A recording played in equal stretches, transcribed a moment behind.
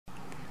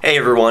Hey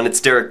everyone,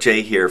 it's Derrick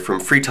J here from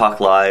Free Talk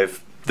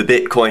Live, the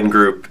Bitcoin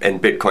Group, and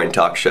Bitcoin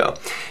Talk Show.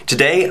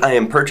 Today I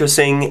am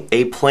purchasing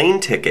a plane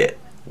ticket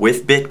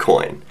with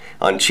Bitcoin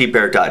on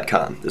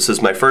cheapair.com. This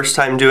is my first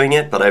time doing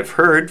it, but I've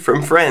heard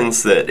from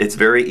friends that it's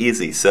very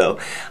easy. So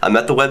I'm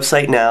at the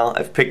website now,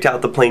 I've picked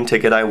out the plane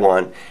ticket I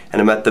want,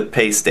 and I'm at the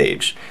pay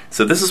stage.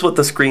 So this is what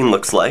the screen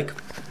looks like.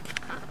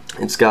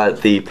 It's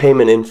got the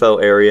payment info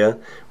area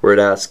where it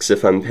asks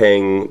if I'm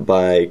paying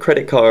by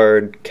credit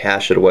card,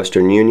 cash at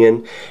Western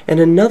Union,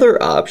 and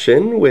another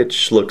option,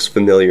 which looks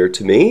familiar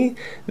to me,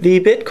 the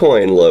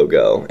Bitcoin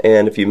logo.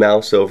 And if you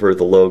mouse over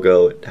the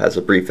logo, it has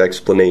a brief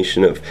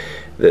explanation of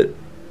that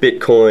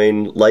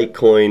Bitcoin,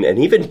 Litecoin, and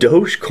even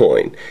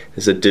Dogecoin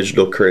is a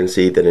digital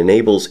currency that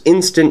enables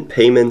instant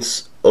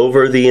payments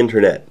over the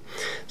internet.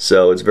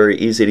 So it's very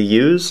easy to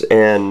use,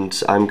 and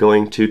I'm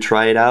going to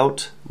try it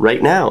out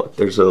right now.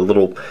 There's a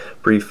little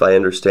brief, I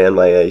understand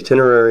my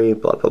itinerary,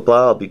 blah, blah,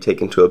 blah. I'll be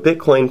taken to a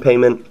Bitcoin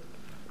payment,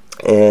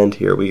 and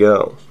here we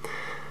go.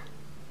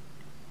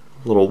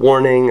 A little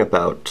warning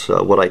about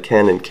what I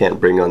can and can't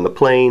bring on the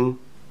plane.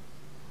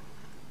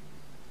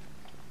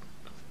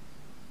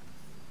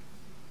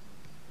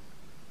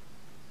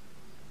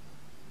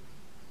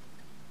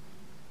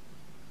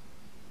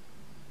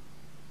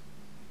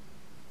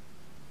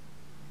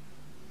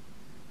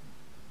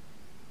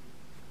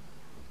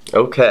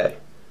 Okay,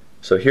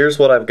 so here's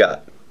what I've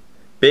got.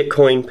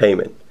 Bitcoin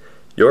payment.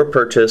 Your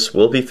purchase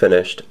will be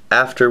finished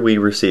after we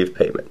receive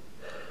payment.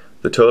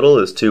 The total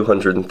is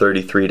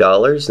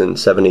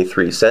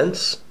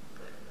 $233.73.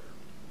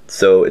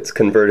 So it's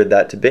converted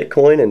that to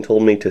Bitcoin and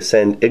told me to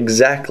send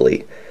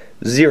exactly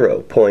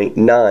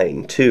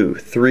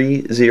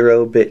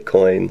 0.9230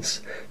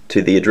 Bitcoins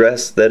to the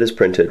address that is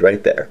printed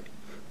right there.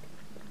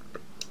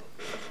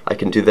 I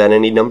can do that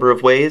any number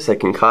of ways. I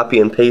can copy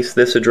and paste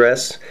this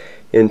address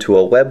into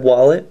a web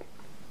wallet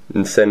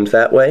and send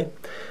that way.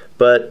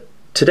 But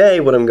today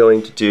what I'm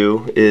going to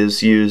do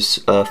is use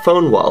a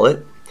phone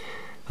wallet.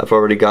 I've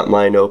already got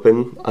mine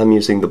open. I'm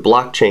using the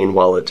blockchain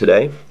wallet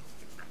today.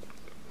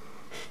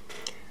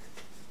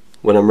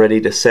 When I'm ready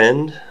to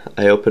send,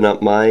 I open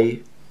up my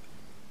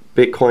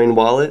Bitcoin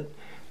wallet.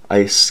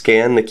 I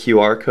scan the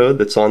QR code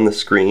that's on the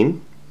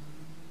screen.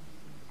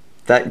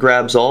 That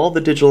grabs all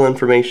the digital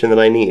information that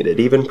I need.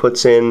 It even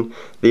puts in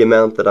the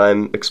amount that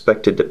I'm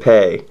expected to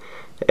pay.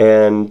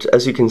 And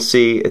as you can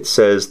see, it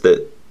says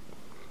that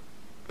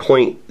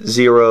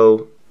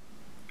 0.923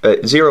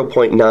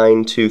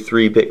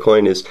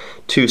 Bitcoin is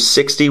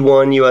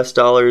 $261 US.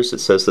 It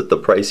says that the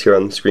price here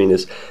on the screen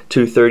is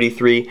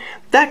 $233.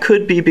 That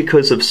could be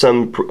because of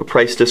some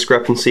price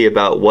discrepancy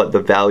about what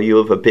the value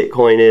of a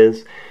Bitcoin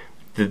is.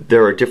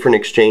 There are different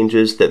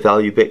exchanges that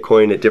value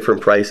Bitcoin at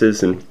different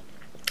prices, and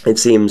it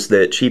seems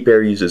that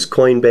CheapAir uses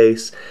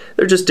Coinbase.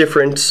 They're just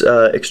different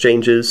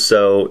exchanges,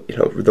 so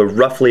they're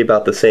roughly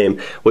about the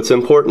same. What's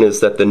important is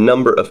that the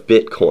number of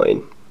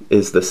Bitcoin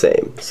is the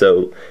same.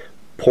 So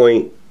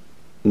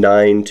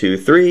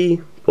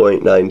 0.923,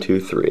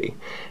 0.923.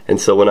 And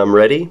so when I'm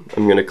ready,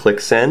 I'm going to click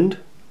send.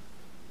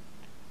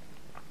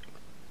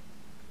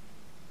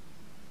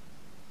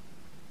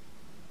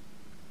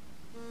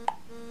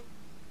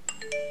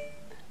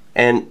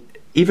 And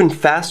even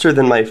faster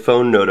than my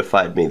phone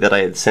notified me that I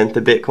had sent the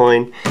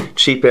Bitcoin,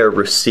 CheapAir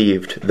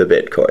received the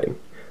Bitcoin.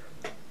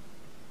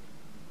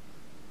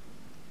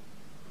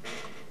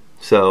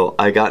 So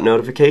I got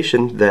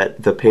notification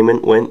that the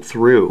payment went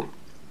through.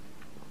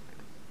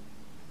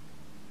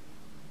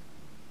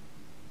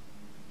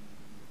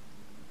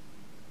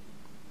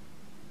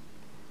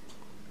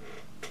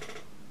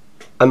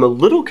 I'm a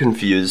little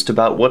confused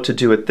about what to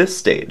do at this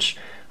stage.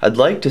 I'd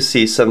like to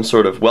see some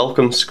sort of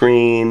welcome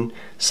screen,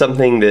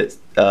 something that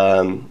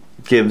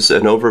gives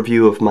an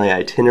overview of my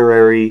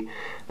itinerary,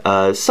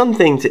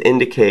 something to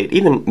indicate,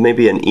 even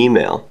maybe an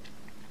email,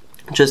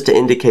 just to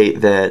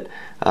indicate that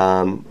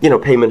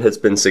payment has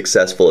been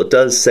successful. It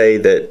does say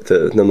that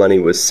the money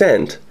was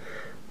sent,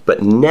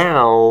 but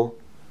now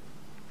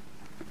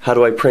how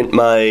do I print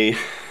my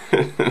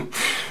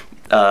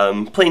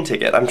plane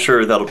ticket? I'm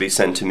sure that'll be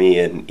sent to me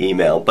in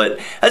email. But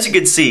as you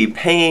can see,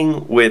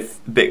 paying with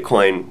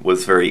Bitcoin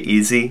was very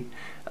easy.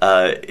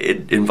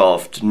 It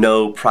involved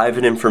no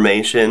private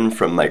information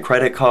from my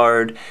credit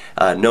card,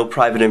 no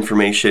private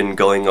information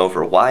going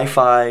over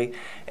Wi-Fi,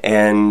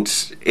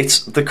 and it's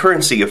the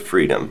currency of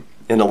freedom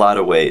in a lot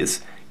of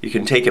ways. You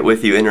can take it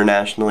with you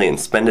internationally and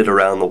spend it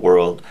around the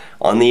world,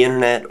 on the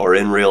internet or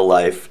in real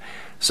life.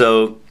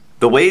 So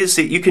the ways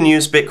that you can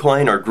use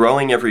Bitcoin are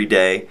growing every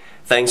day.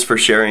 Thanks for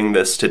sharing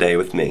this today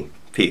with me.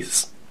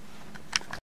 Peace.